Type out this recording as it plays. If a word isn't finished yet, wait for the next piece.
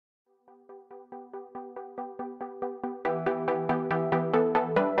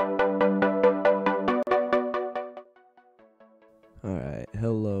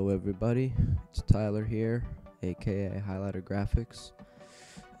everybody, it's Tyler here, aka Highlighter Graphics,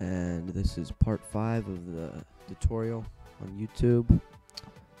 and this is part 5 of the tutorial on YouTube.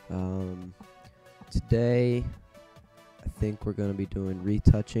 Today I think we're going to be doing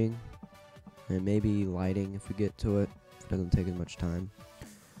retouching and maybe lighting if we get to it. It doesn't take as much time,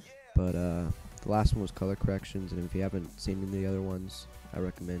 but the last one was color corrections, and if you haven't seen any of the other ones, I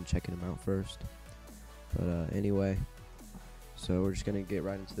recommend checking them out first. But anyway, so we're just gonna get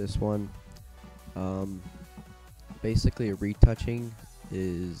right into this one. Basically, a retouching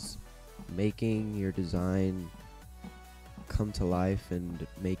is making your design come to life and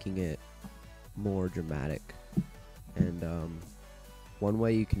making it more dramatic. And one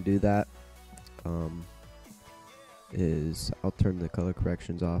way you can do that is, I'll turn the color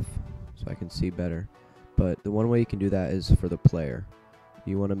corrections off so I can see better. But the one way you can do that is for the player.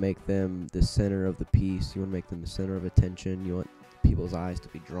 You want to make them the center of the piece. You want to make them the center of attention. You want people's eyes to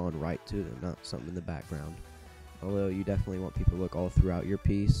be drawn right to them, not something in the background. Although you definitely want people to look all throughout your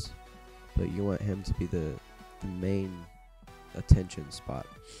piece, but you want him to be the main attention spot.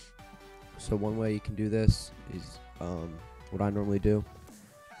 So one way you can do this is, what I normally do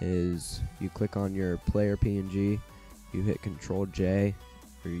is you click on your player PNG, you hit Control J,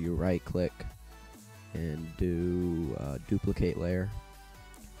 or you right click and do duplicate layer.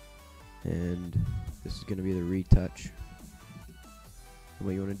 And this is going to be the retouch. And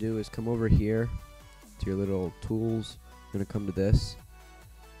what you want to do is come over here to your little tools. You're going to come to this,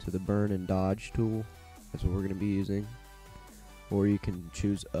 to the burn and dodge tool. That's what we're going to be using. Or you can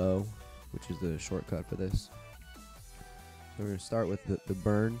choose O, which is the shortcut for this. So we're going to start with the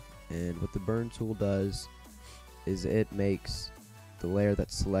burn. And what the burn tool does is it makes the layer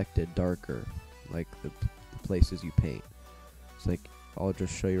that's selected darker, like the places you paint. It's like, I'll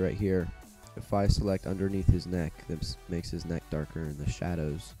just show you right here. If I select underneath his neck, this makes his neck darker, and the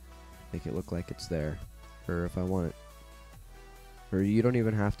shadows make it look like it's there. Or if I want it, or you don't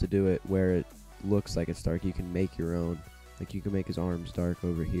even have to do it where it looks like it's dark. You can make your own. Like, you can make his arms dark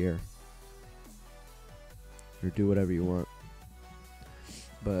over here, or do whatever you want.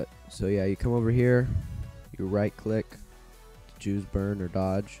 But so yeah, you come over here, you right click to choose burn or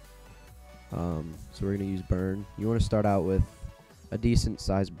dodge. So we're gonna use burn. You want to start out with a decent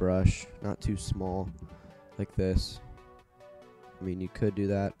sized brush, not too small like this. I mean, you could do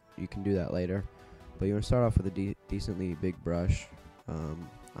that, you can do that later, but you want to start off with a decently big brush. I'm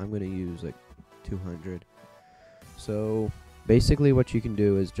going to use like 200. So basically what you can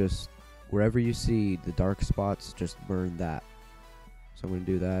do is just wherever you see the dark spots, just burn that. So I'm going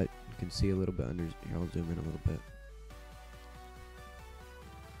to do that. You can see a little bit under here. I'll zoom in a little bit.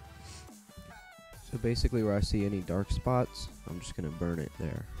 So basically where I see any dark spots, I'm just going to burn it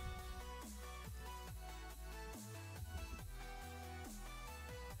there.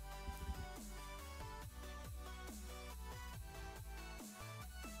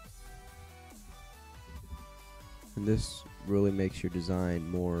 And this really makes your design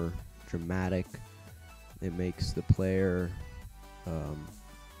more dramatic. It makes the player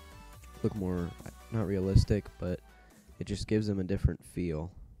look more, not realistic, but it just gives them a different feel.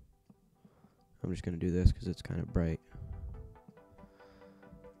 I'm just going to do this because it's kind of bright.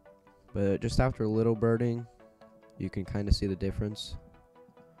 But just after a little burning, you can kind of see the difference.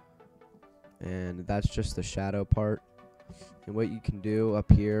 And that's just the shadow part. And what you can do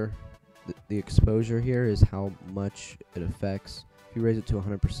up here, the exposure here is how much it affects. If you raise it to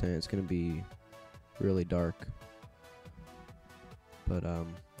 100%, it's going to be really dark. But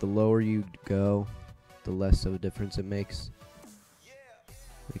the lower you go, the less of a difference it makes.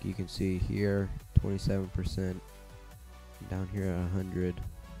 Like you can see here, 27%, down here at 100,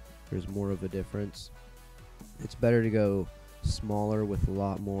 there's more of a difference. It's better to go smaller with a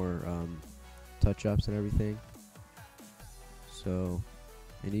lot more touch-ups and everything. So,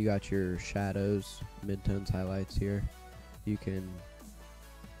 and you got your shadows, midtones, highlights here. You can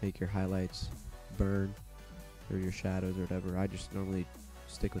make your highlights burn, or your shadows or whatever. I just normally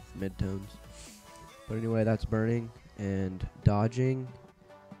stick with midtones. But anyway, that's burning. And dodging,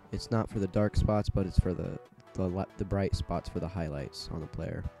 it's not for the dark spots, but it's for the bright spots for the highlights on the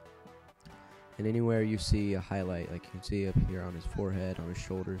player. And anywhere you see a highlight, like you can see up here on his forehead, on his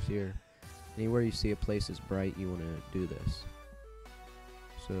shoulders here, anywhere you see a place is bright, you want to do this.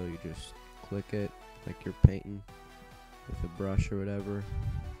 So you just click it like you're painting with a brush or whatever.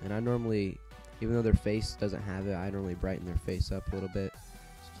 And I normally, even though their face doesn't have it, I normally brighten their face up a little bit,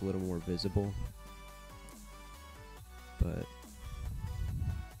 so it's a little more visible. But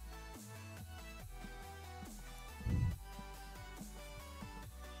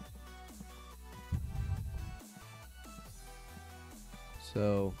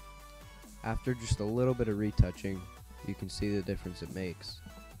so After just a little bit of retouching, you can see the difference it makes.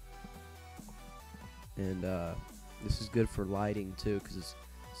 And this is good for lighting too, because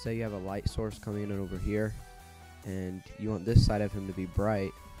say you have a light source coming in over here, and you want this side of him to be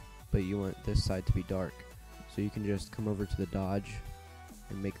bright, but you want this side to be dark. So you can just come over to the dodge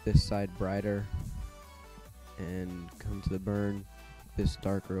and make this side brighter, and come to the burn, this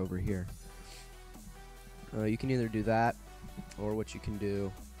darker over here. You can either do that, or what you can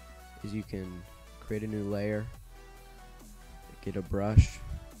do is you can create a new layer, get a brush,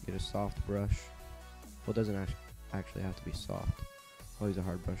 get a soft brush. Well, it doesn't actually have to be soft. I'll use a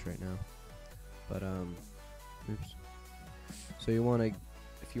hard brush right now. But oops. So you want to,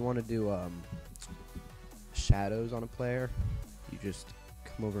 if you want to do shadows on a player, you just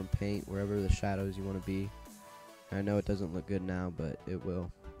come over and paint wherever the shadows you want to be. And I know it doesn't look good now, but it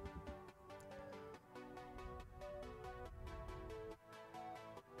will.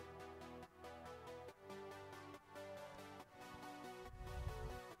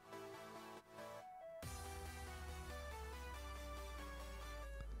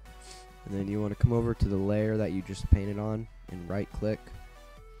 And then you want to come over to the layer that you just painted on and right click,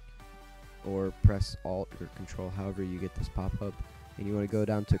 or press Alt or Control, however you get this pop-up, and you want to go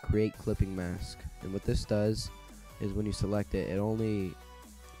down to create clipping mask. And what this does is when you select it, it only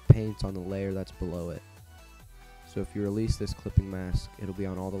paints on the layer that's below it. So if you release this clipping mask, it'll be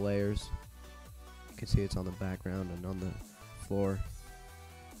on all the layers. You can see it's on the background and on the floor.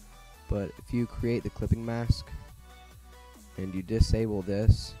 But if you create the clipping mask and you disable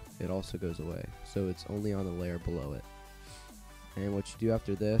this, it also goes away. So it's only on the layer below it. And what you do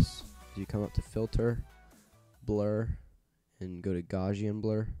after this is you come up to Filter, Blur, and go to Gaussian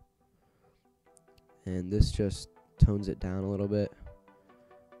Blur. And this just tones it down a little bit.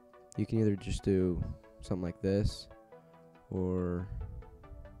 You can either just do something like this, or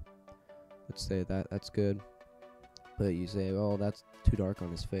let's say that's good. But you say, oh, that's too dark on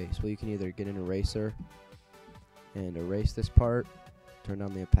his face. Well, you can either get an eraser and erase this part, turn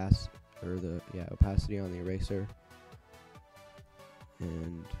down the opacity on the eraser,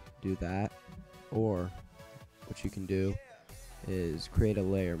 and do that. Or what you can do is create a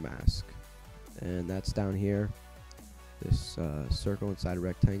layer mask, and that's down here, this circle inside a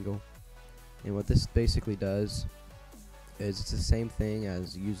rectangle. And what this basically does is it's the same thing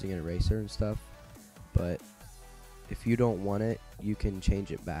as using an eraser and stuff, but if you don't want it, you can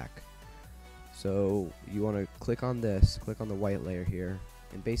change it back. So you want to click on this, click on the white layer here,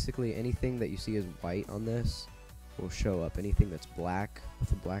 and basically anything that you see as white on this will show up. Anything that's black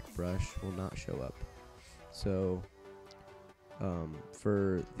with a black brush will not show up. So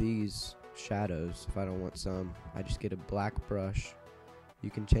for these shadows, if I don't want some, I just get a black brush. You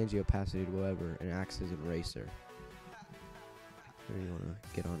can change the opacity to whatever, and it acts as an eraser. And you want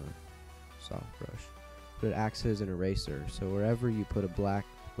to get on a soft brush, but it acts as an eraser. So wherever you put a black,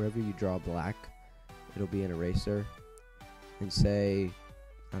 wherever you draw black, it'll be an eraser. And say,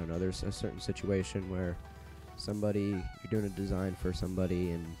 I don't know, there's a certain situation where somebody, you're doing a design for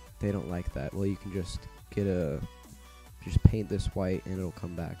somebody and they don't like that. Well, you can just just paint this white and it'll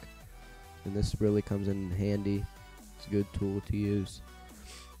come back. And this really comes in handy. It's a good tool to use.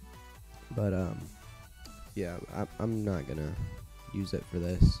 But yeah, I'm not gonna use it for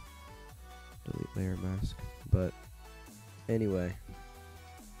this. Delete layer mask. But anyway,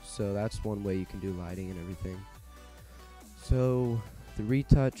 so that's one way you can do lighting and everything. So the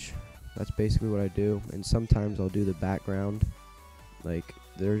retouch, that's basically what I do. And sometimes I'll do the background. Like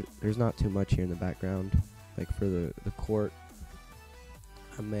there's not too much here in the background. Like for the court,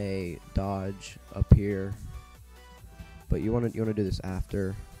 I may dodge up here, but you want to do this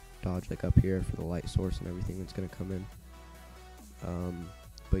after. Dodge like up here for the light source and everything that's going to come in.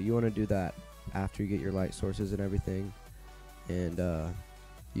 But you want to do that after you get your light sources and everything. And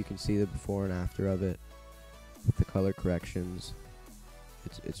you can see the before and after of it with the color corrections.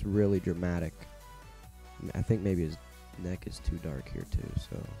 It's really dramatic. I think maybe his neck is too dark here too,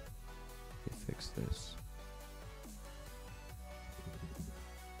 so let me fix this.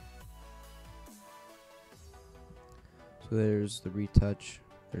 So there's the retouch.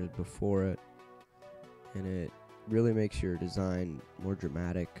 There's before it, and it really makes your design more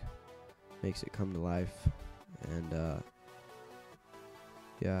dramatic, makes it come to life. And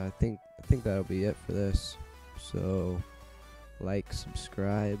yeah, I think that'll be it for this. So like,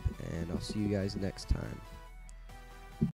 subscribe, and I'll see you guys next time.